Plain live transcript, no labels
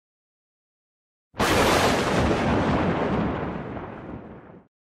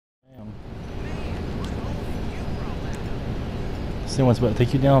See what's about to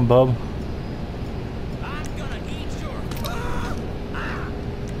take you down, bub.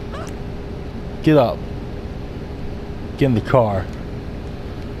 Get up. Get in the car.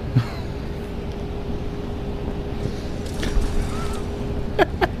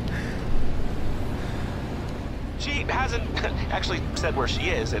 She hasn't actually said where she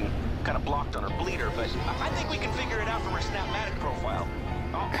is and kind of blocked on her bleeder, but I think we can figure it out from her Snapmatic profile.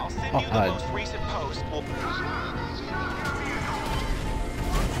 I'll send you the most recent post.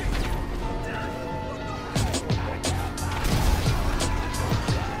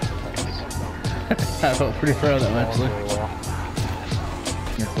 I felt pretty proud of that, actually.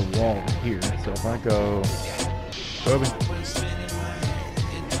 It's the wall here, so if I go... Kobe.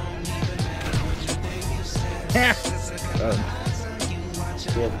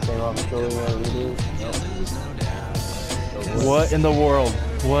 What in the world?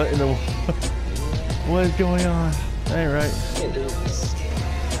 What in the... What is going on? That ain't right.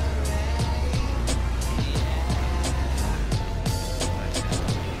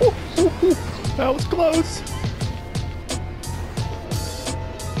 That was close.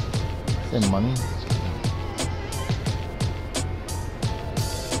 Is there money?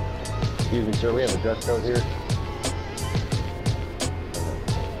 Excuse me, sir, we have a dress code here.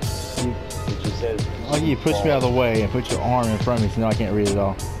 It just says... Oh, you push me out of the way and put your arm in front of me so now I can't read it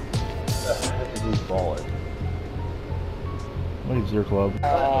all. What is your club?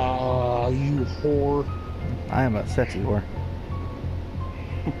 Ah, you whore. I am a sexy whore.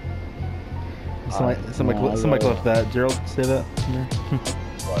 Somebody left that. Gerald, say that.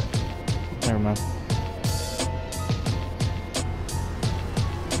 What? Never mind.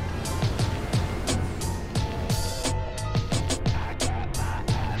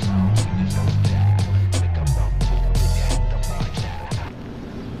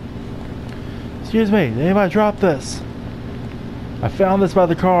 Excuse me, did anybody drop this? I found this by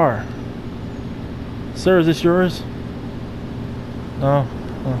the car. Sir, is this yours? No.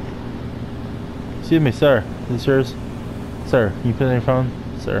 Oh. Excuse me, sir. Is this yours? Sir, can you put it in your phone?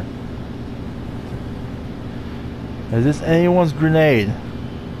 Sir. Is this anyone's grenade?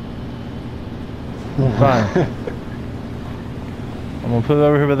 Fine. I'm gonna put it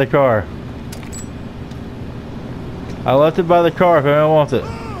over here by the car. I left it by the car if anyone wants it.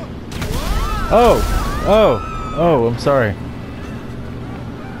 Oh, I'm sorry.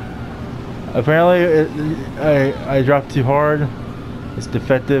 Apparently, I dropped too hard. It's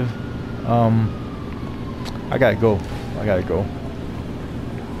defective. I gotta go.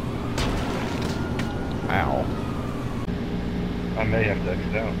 Ow. I may have to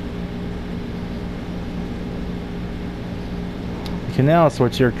exit out. You can now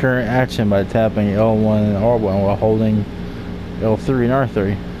switch your current action by tapping L1 and R1 while holding L3 and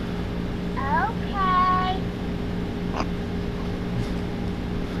R3.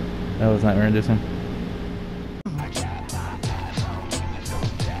 That was nightmare inducing.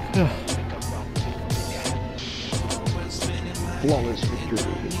 Flawless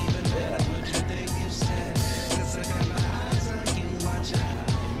victory.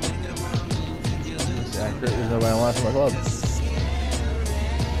 It's accurate. There's nobody left in my club.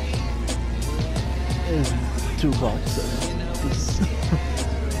 It's 2 o'clock. So.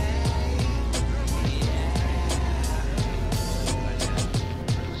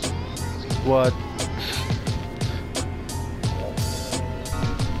 What?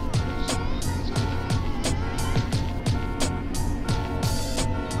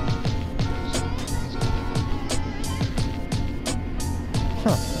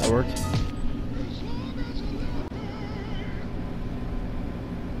 Huh, that worked.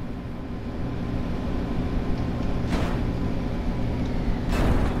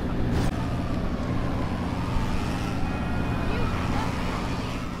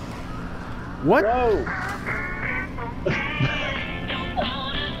 What? Whoa.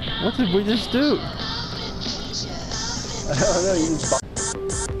 What did we just do? I don't know, you just...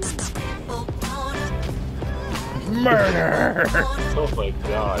 Murder! Oh my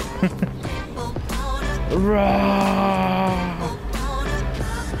god. Raw!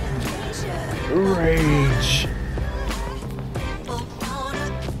 Rage!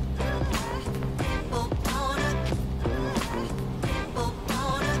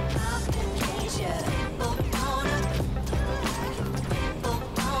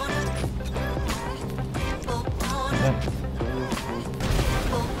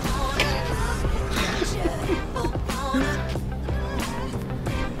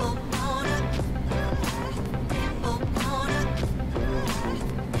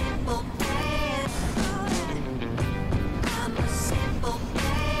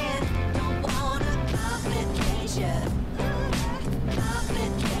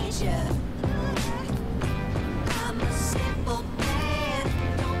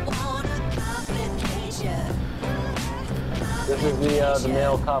 This is the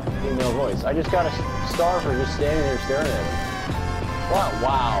male cop with female voice. I just got a star for just standing there staring at him.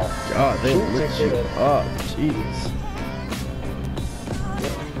 Wow. God, they lit you up. Jeez.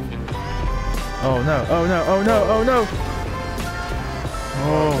 Oh no, oh no, oh no, oh no!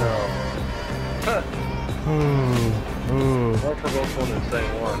 Oh. Ooh. Ooh. More for both one than say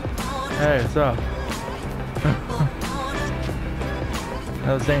one. Hey, what's up?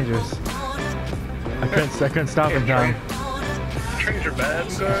 That was dangerous. I couldn't stop in time. Trains are bad, I'm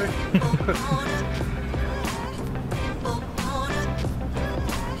sorry.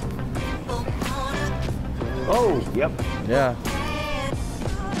 Oh, yep. Yeah.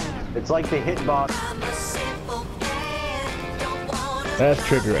 It's like the hitbox. That's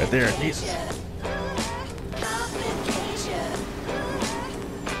trigger right there. Jesus.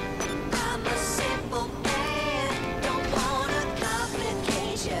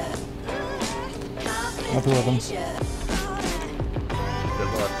 I'll be with him.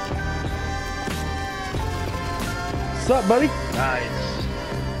 Good luck. What's up, buddy? Nice.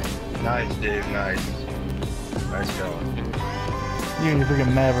 Nice, Dave, nice. Nice going. You and your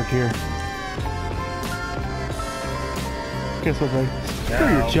freaking Maverick here. Guess what, buddy? Screw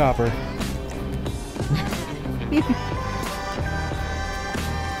your chopper. I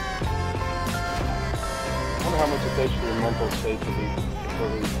wonder how much it takes for your mental state to be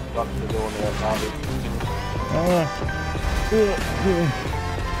fully up to doing that hobby.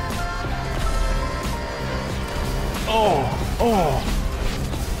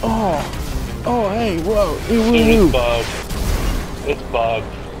 Oh, hey, whoa. Dude, it's bugged. It's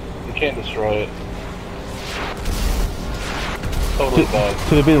bugged. You can't destroy it. Totally bugged.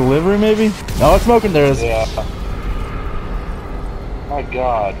 Could it be the livery, maybe? Oh, it's smoking there is. Yeah. My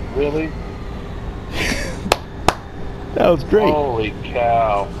God, really? That was great. Holy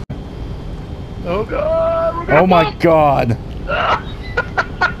cow. Oh God. Oh my God.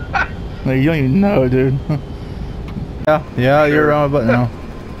 No, you don't even know, dude. Yeah, Sure. you're on a button now.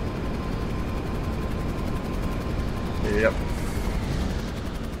 Yep.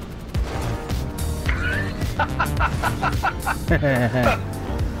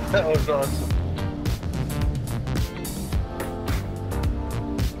 That was awesome.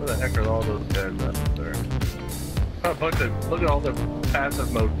 Where the heck are all those guys up there? Oh, look at all the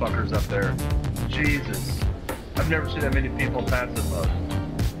passive mode fuckers up there. Jesus. I've never seen that many people in passive mode.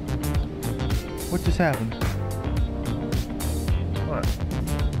 What just happened? What?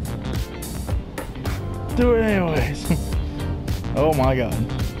 Do it anyways. Oh my God.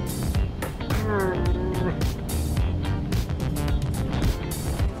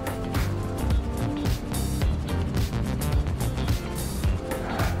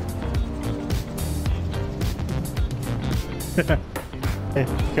 Hey,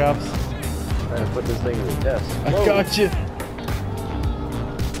 cops. Trying to put this thing to the test. I got you.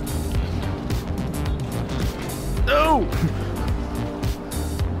 No!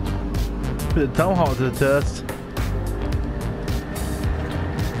 Put the tomahawk to the test.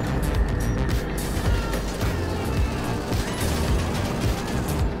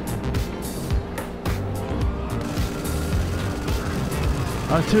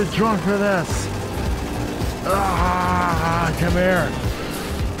 I'm too drunk for this. Ah, come here.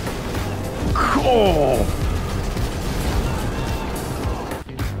 Cool.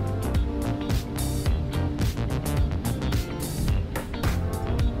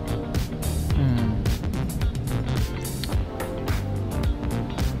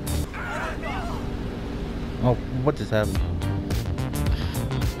 Oh, what just happened?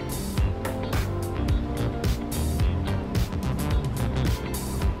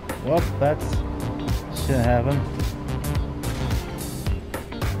 Well, that's shouldn't happen.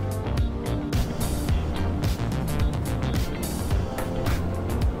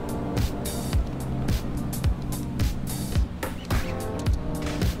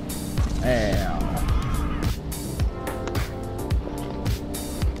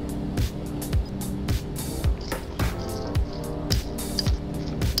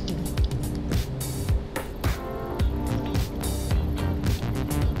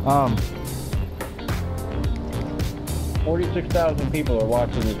 Ow. 46,000 people are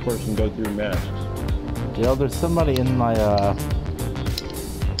watching this person go through masks. Yeah, there's somebody in my,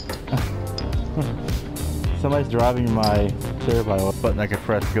 somebody's driving my tailpipe button I could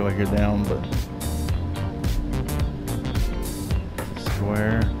press to go here down, but it's a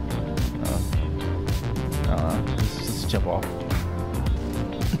square. Just jump off.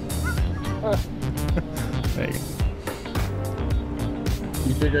 There you go.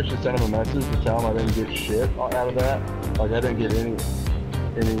 You think I should send him a message to tell him I didn't get shit out of that? Like I didn't get any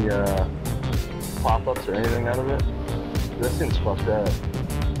pop-ups or anything out of it? This thing's fucked up.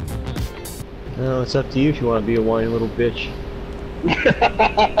 No, it's up to you if you want to be a whiny little bitch.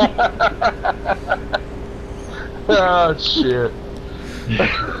 Oh shit.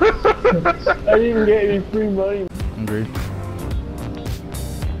 I didn't even get any free money. Agreed.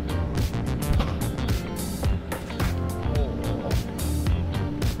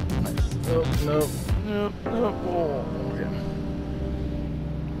 Nice. Nope, nope, nope, nope. Oh, okay.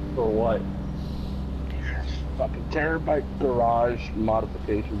 For what? Fucking terabyte garage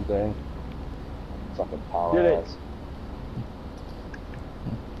modification thing. Fucking power Get it. ass.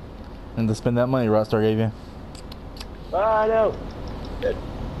 And to spend that money Rockstar gave you. Ah, no. Good.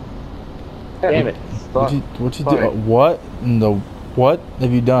 Damn it. What you do? What in the what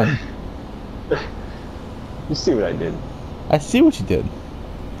have you done? You see what I did? I see what you did.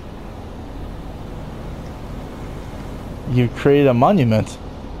 You created a monument.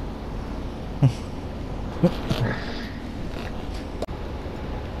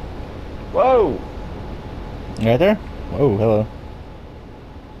 Whoa! Right there? Whoa, hello.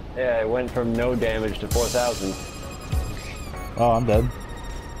 Yeah, it went from no damage to 4,000. Oh, I'm dead.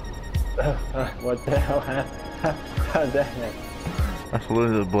 What the hell happened? How'd that happen? I flew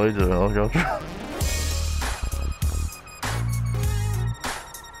into the blades of the helicopter.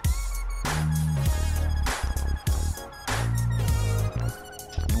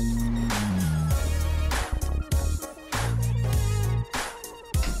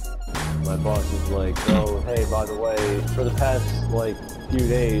 My boss is like, oh, hey, by the way, for the past, like, few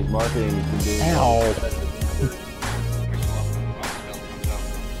days, marketing has been doing... Ow.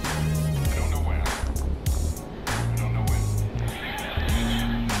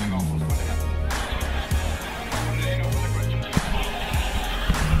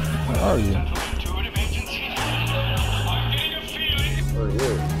 Where are you? Where are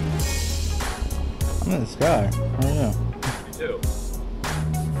you? I'm in the sky. Where are you? Me too.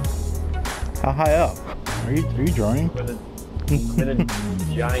 How high up? Are you drawing? I'm in a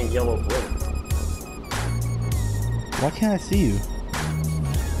giant yellow blimp. Why can't I see you?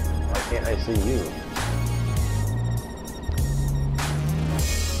 Why can't I see you?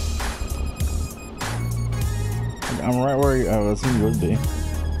 I'm right where you, I was assuming you would be.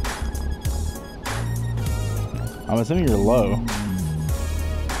 I'm assuming you're low.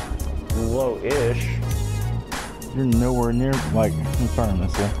 Low-ish. You're nowhere near, like, in front of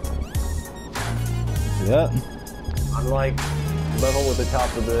this way. See that? I'm like level with the top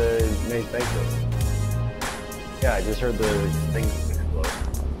of the main space building. Yeah, I just heard the thing explode.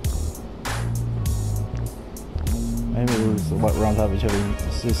 Maybe it was what we're on top of each other.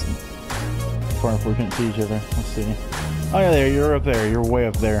 It's just far enough we couldn't see each other. Let's see. Oh yeah, there. You're up there. You're way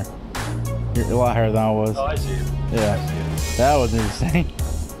up there. You're a lot higher than I was. Oh, I see it. Yeah. I see it. That was interesting.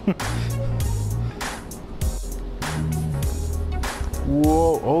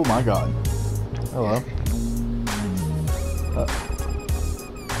 Whoa! Oh my God! Hello.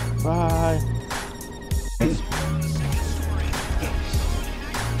 Bye.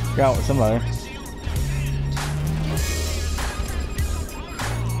 Got out with somebody.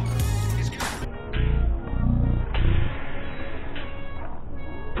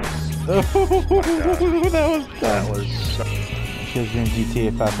 that was so... Because you're in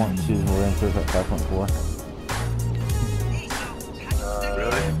GTA 5.2 and we're in 5.4.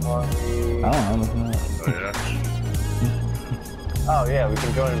 Really? I don't know, I'm looking at it. Oh Oh yeah, we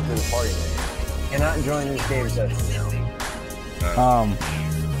can join him to the party now. Cannot join this game session now. yeah?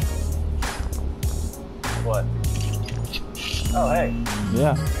 What? Oh hey,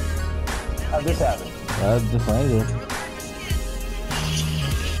 Yeah. how'd this happen? That's just what I do.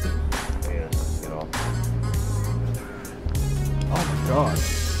 Yeah, get off. Oh my God.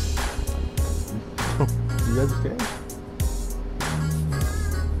 You guys okay?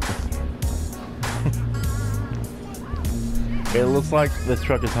 It looks like this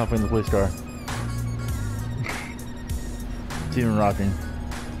truck is humping the police car. It's even rocking.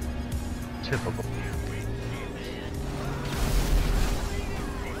 Typical.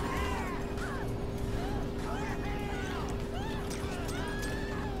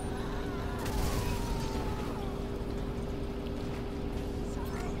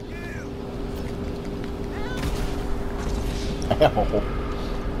 Ow.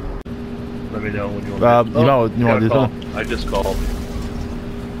 Let me know when you want You want to do something? I just called.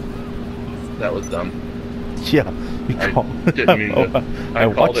 That was dumb. Yeah, you I called. didn't mean to. I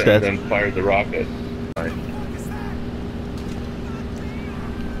called watched it that. and then fired the rocket. Right.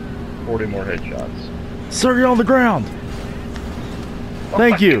 40 more headshots. Sir, you're on the ground.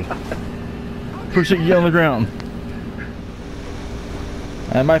 Thank you. Appreciate you on the ground.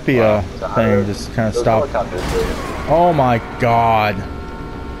 That might be a thing. Just kind of Those stop. helicopters, dude. Oh my god.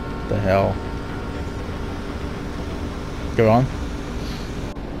 What the hell? Go on.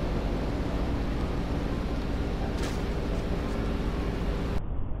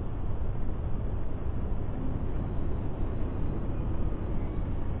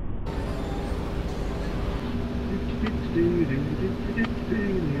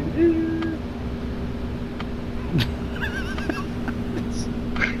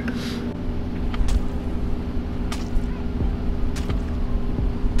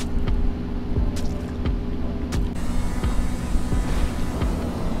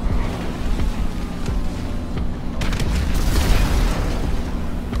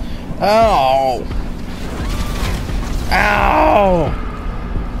 Ow! Ow!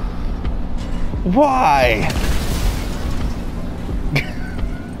 Why?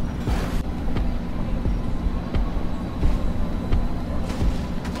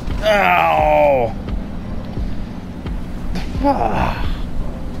 Ow! Ah.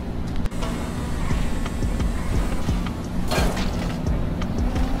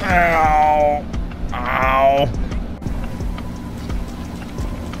 Ow! Ow!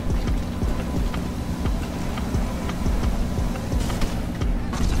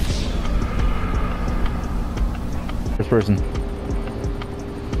 First person.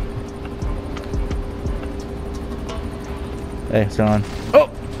 Hey, it's on. Oh!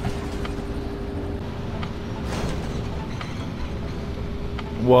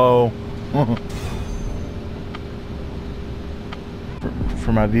 Whoa.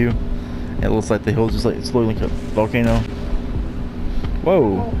 From my view, it looks like the hill's just like slowly like a volcano.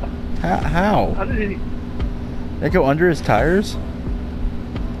 Whoa. How? How did he? Did it go under his tires?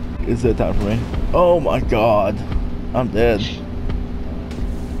 It's that time for me. Oh my god. I'm dead.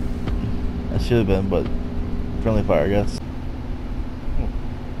 I should have been, but friendly fire, I guess.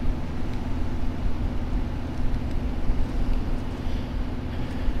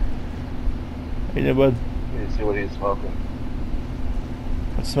 Hey there, bud. You see what he's smoking?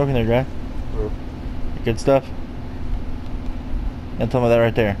 What's smoking there, guy? Good stuff? And tell me that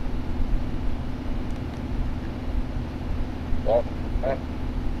right there. That.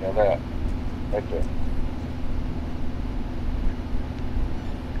 Yeah, that. Right there.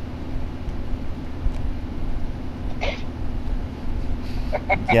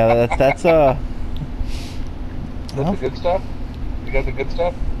 Yeah, that's That's the good stuff? You got the good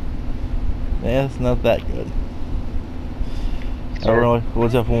stuff? yeah, it's not that good. Sir? Oh, really?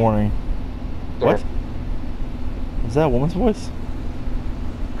 What's up for warning? Sir? What? Is that a woman's voice?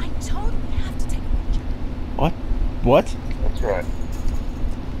 I told him we have to take a picture. What? What? That's right.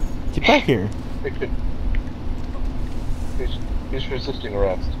 Get back here. He's resisting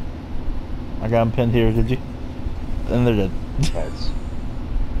arrest. I got him pinned here, did you? And they're dead. Nice.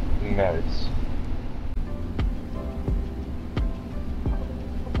 Nice.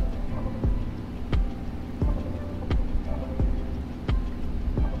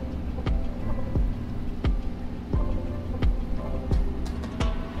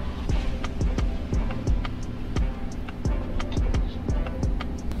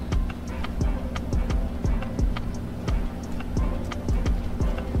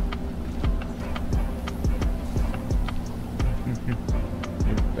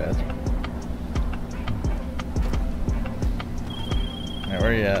 Bastard. Alright,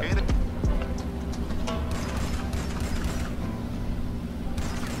 where you at?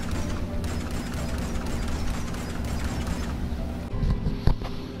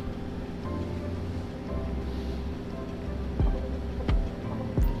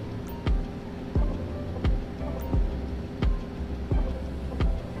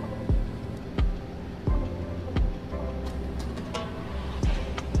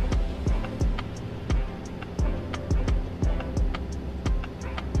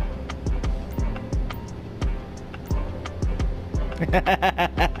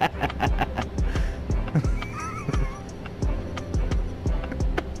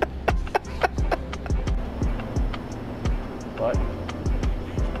 What?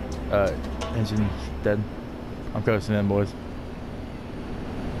 Engine's dead. I'm coasting in, boys.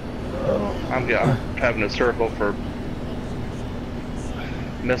 I'm having a circle for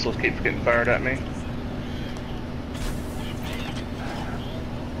missiles keeps getting fired at me.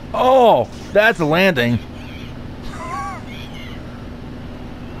 Oh, that's a landing.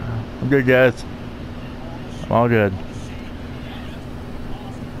 I'm good, guys. I'm all good.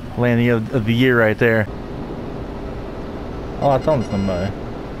 Landing of the year right there. Oh, I told somebody.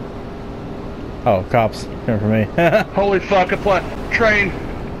 Oh, cops coming for me. Holy fuck, a train!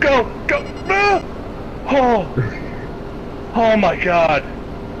 Go! Go! Ah! Oh! Oh my god!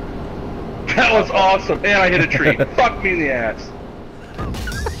 That was awesome. And I hit a tree. Fuck me in the ass.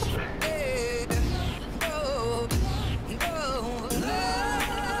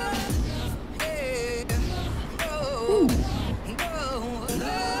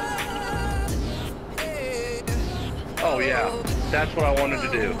 Oh yeah, that's what I wanted to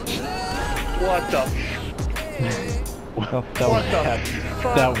do. What the? Well, What the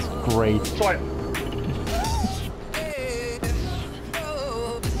fuck? that was great. So I,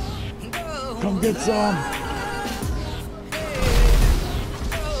 Come get some.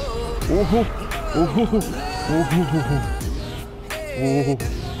 Ooh, ooh, ooh.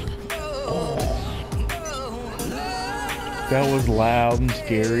 That was loud and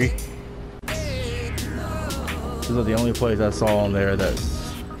scary. This is the only place I saw on there that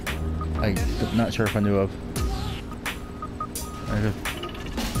I'm not sure if I knew of.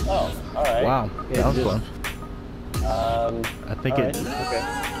 Oh, alright. Wow, that was fun. I think right, it. okay.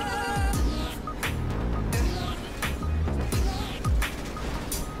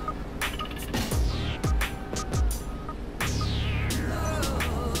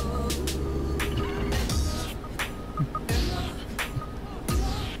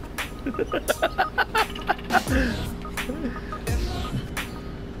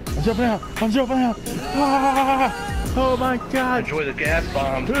 I'm jumping out! I'm jumping out! Ah! Oh my god! enjoy the gas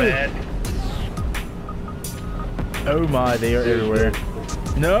bombs, man. Oh my, they are everywhere.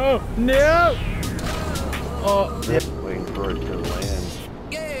 No! No! Oh, yeah. Waiting for it to land.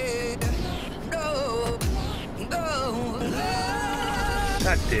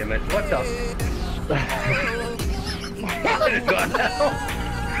 God damn it! What the? What is going on?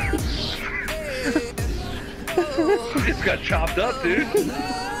 It's got chopped up, dude.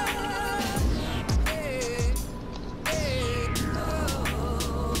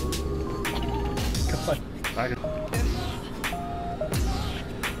 I can...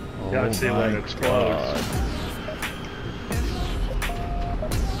 Gotta see when it explodes.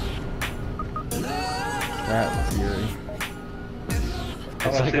 That was eerie.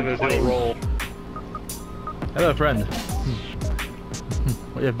 Let's see if it'll roll. Hello, friend.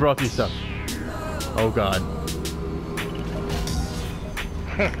 We have brought you stuff. Oh god.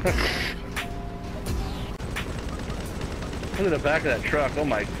 Look at the back of that truck. Oh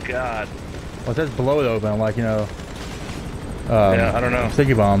my god. Well, that's blowed open, like, you know. Yeah, I don't know.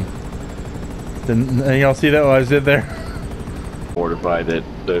 Sticky bomb. Didn't y'all see that while I was in there? Mortified that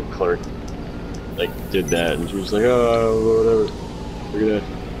the clerk like did that, and she was like, "Oh, whatever, we're gonna."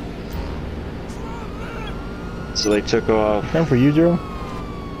 So they took off. Time for you, Joe?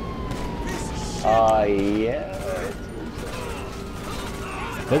 Yeah.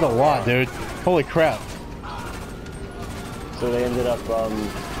 There's a lot, dude. Holy crap. So they ended up popping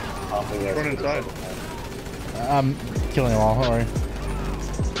us. Run inside. I'm killing them all, alright.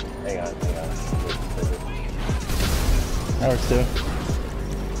 Hang on. That works too.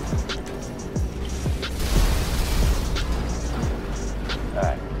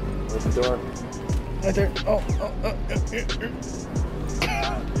 Alright, where's the door? Right there. Oh.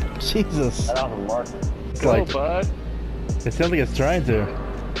 Jesus. That off a marker. It's Go, like, bud. it sounds like it's trying to.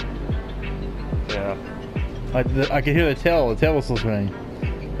 Yeah. Like, I can hear the tail. The tail was still spinning.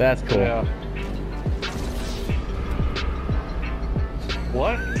 That's cool. Yeah.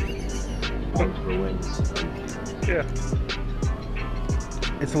 What? One for wings. Yeah.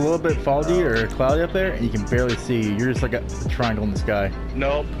 It's a little bit foggy or cloudy up there, and you can barely see. You're just like a triangle in the sky.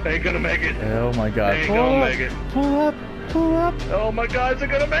 Nope. Ain't gonna make it. Oh my god. Ain't Pull gonna up, make it. Pull up! Pull up! Oh my god, is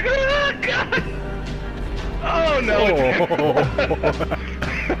it gonna make it? Oh god! Oh no!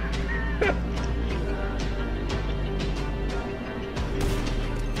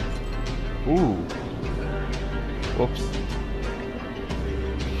 Ooh. Whoops.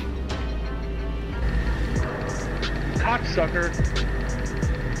 Cocksucker.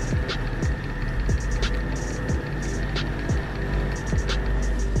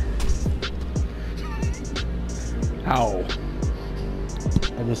 Ow.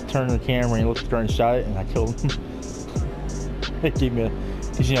 I just turned the camera and he looked straight and shot it and I killed him. It gave me a,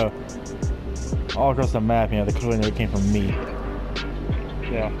 cause you know, all across the map, you know, they clearly knew it came from me.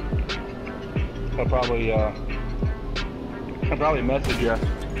 Yeah. I'll probably message you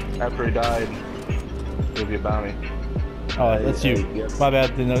after he died. Give you a bounty. Oh, that's you. My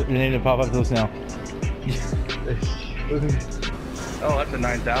bad, your name didn't pop up to us now. Oh, that's a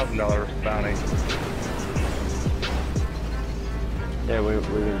 $9,000 bounty. Yeah, what are we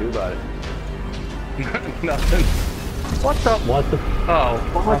gonna do about it? Nothing. What the? What the? Oh,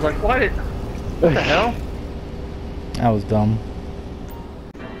 I was like, what the hell? That was dumb.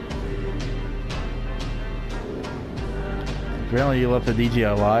 Apparently you left the DJ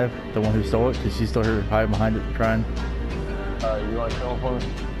alive, the one who stole it, because she's still here hiding behind it trying. You want to kill him for me?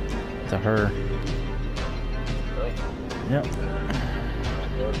 To her. Really? Yep.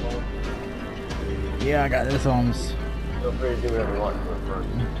 Yeah, I got this almost. Feel free to do whatever you want to it first.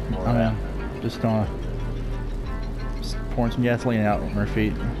 I mean, just pouring some gasoline out on her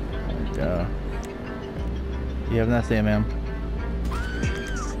feet. And, you have a nice day, ma'am.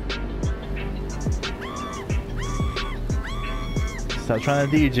 Stop trying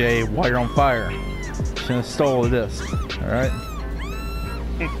to DJ while you're on fire. Shouldn't have stole the disc. Alright?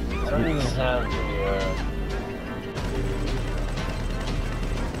 I don't even have the,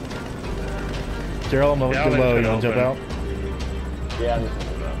 Daryl, I'm Yeah, too low. it's You want to jump open. out? yeah, I'm just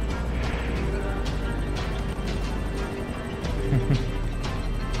gonna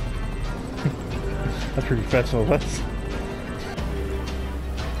That's pretty professional. That's.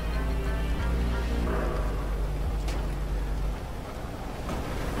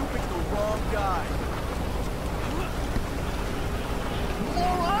 You picked the wrong guy.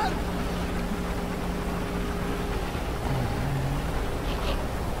 Moron!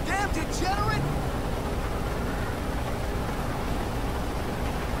 Damn degenerate!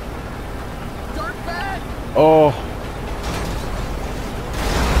 Dirtbag! Oh.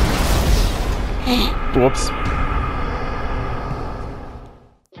 Whoops.